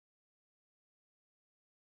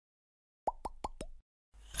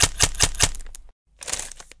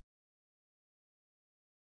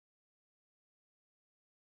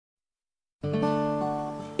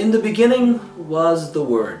In the beginning was the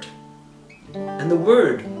Word, and the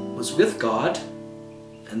Word was with God,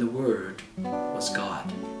 and the Word was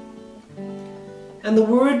God. And the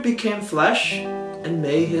Word became flesh and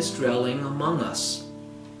made his dwelling among us.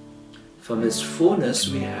 From his fullness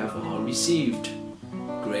we have all received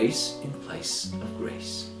grace in place of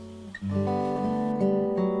grace.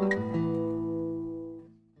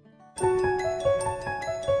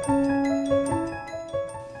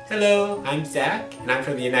 Hello, I'm Zach, and I'm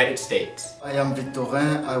from the United States. I am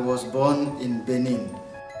Victorin. I was born in Benin.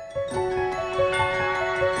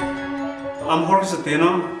 I'm Jorge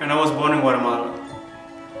Satino, and I was born in Guatemala.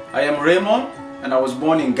 I am Raymond, and I was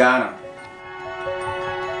born in Ghana.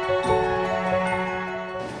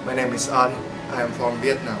 My name is An. I am from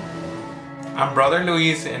Vietnam. I'm Brother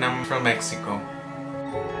Luis, and I'm from Mexico.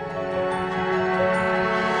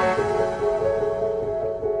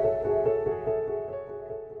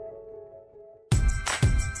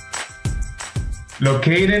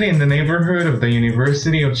 Located in the neighborhood of the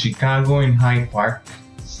University of Chicago in Hyde Park,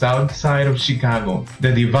 south side of Chicago,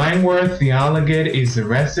 the Divine Word Theologate is the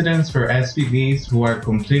residence for SVDs who are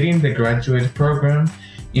completing the graduate program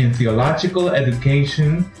in theological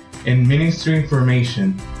education and ministry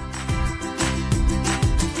formation.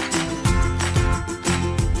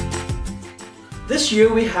 This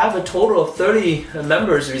year we have a total of 30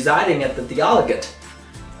 members residing at the Theologate.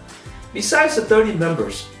 Besides the 30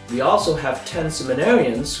 members, we also have 10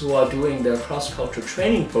 seminarians who are doing their cross-cultural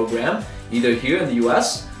training program either here in the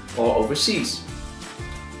US or overseas.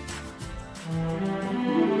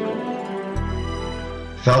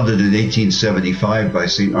 Founded in 1875 by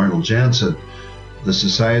Saint Arnold Janssen, the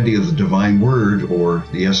Society of the Divine Word, or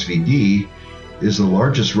the SVD, is the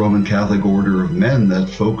largest Roman Catholic order of men that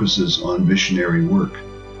focuses on missionary work.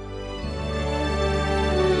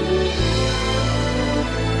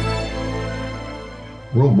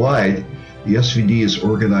 Worldwide, the SVD is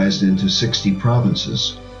organized into 60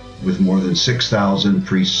 provinces, with more than 6,000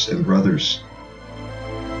 priests and brothers.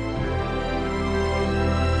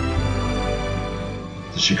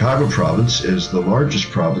 The Chicago province is the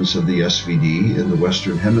largest province of the SVD in the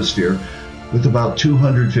Western Hemisphere, with about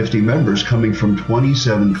 250 members coming from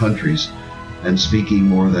 27 countries and speaking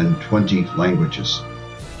more than 20 languages.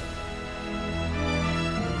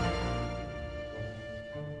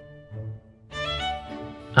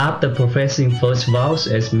 After professing first vows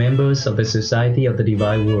as members of the Society of the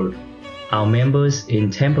Divine Word, our members in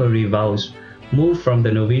temporary vows moved from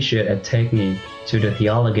the novitiate at Techni to the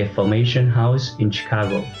Theologate Formation House in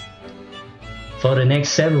Chicago. For the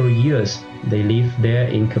next several years, they lived there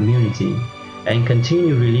in community and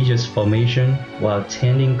continued religious formation while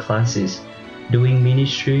attending classes, doing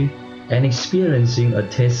ministry, and experiencing a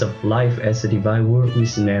taste of life as a Divine Word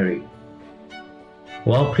missionary.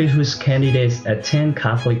 While priesthood candidates attend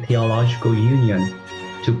Catholic Theological Union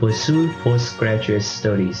to pursue postgraduate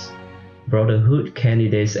studies, brotherhood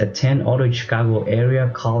candidates attend other Chicago area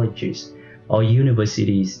colleges or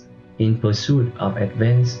universities in pursuit of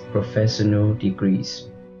advanced professional degrees.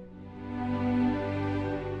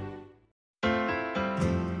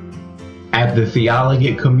 At the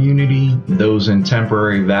Theologate community, those in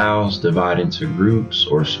temporary vows divide into groups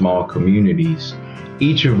or small communities,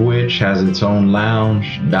 each of which has its own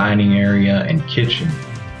lounge, dining area, and kitchen.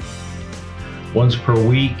 Once per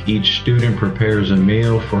week, each student prepares a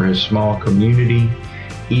meal for his small community.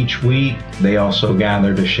 Each week, they also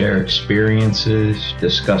gather to share experiences,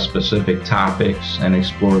 discuss specific topics, and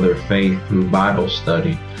explore their faith through Bible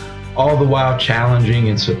study, all the while challenging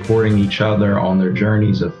and supporting each other on their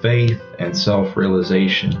journeys of faith and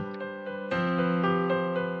self-realization.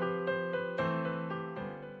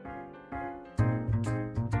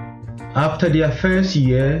 After their first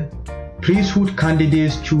year, priesthood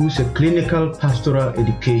candidates choose a clinical pastoral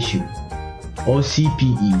education, or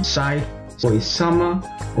CPE, site for a summer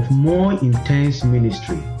of more intense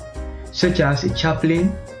ministry, such as a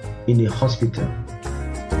chaplain in a hospital.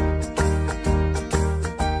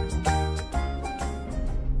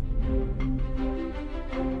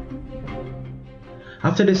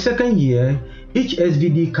 After the second year, each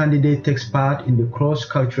SVD candidate takes part in the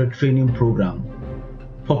cross-cultural training program,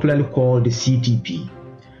 popularly called the CTP,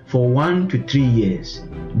 for 1 to 3 years,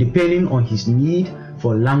 depending on his need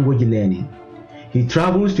for language learning. He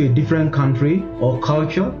travels to a different country or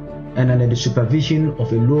culture and under the supervision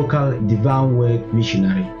of a local Divine Word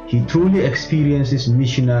missionary. He truly experiences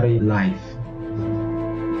missionary life.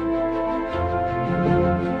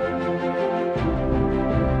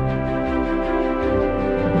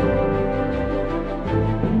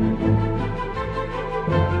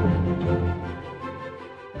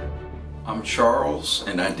 Charles,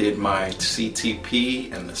 and I did my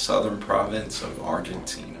CTP in the southern province of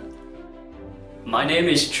Argentina. My name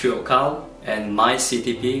is Teologado, and my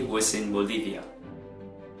CTP was in Bolivia.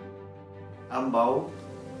 I'm Bao.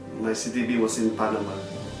 My CTP was in Panama.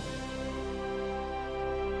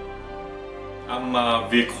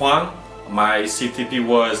 I'm Vic Huang. My CTP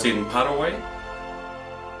was in Paraguay.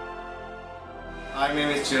 My name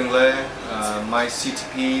is Jun Le. My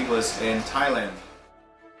CTP was in Thailand.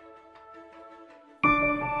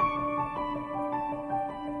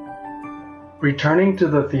 Returning to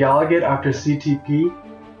the Theologate after CTP,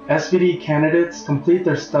 SVD candidates complete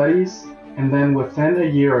their studies, and then within a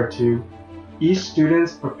year or two, each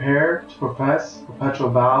student prepare to profess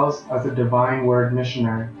perpetual vows as a Divine Word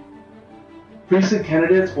missionary. Priesthood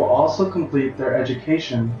candidates will also complete their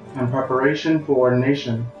education and preparation for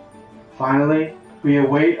ordination. Finally, we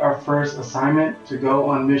await our first assignment to go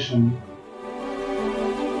on mission.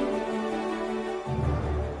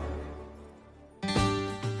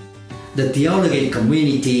 The Theologate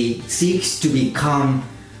community seeks to become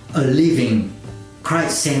a living,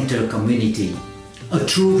 Christ-centered community, a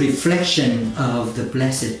true reflection of the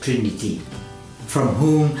Blessed Trinity, from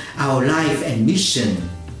whom our life and mission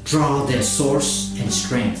draw their source and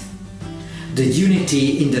strength. The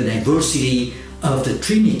unity in the diversity of the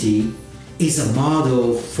Trinity is a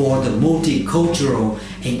model for the multicultural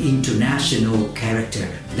and international character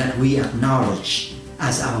that we acknowledge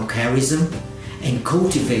as our charism and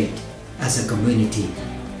cultivate as a community.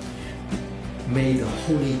 May the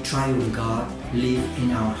Holy Triune God live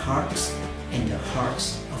in our hearts and the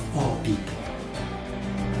hearts of all people.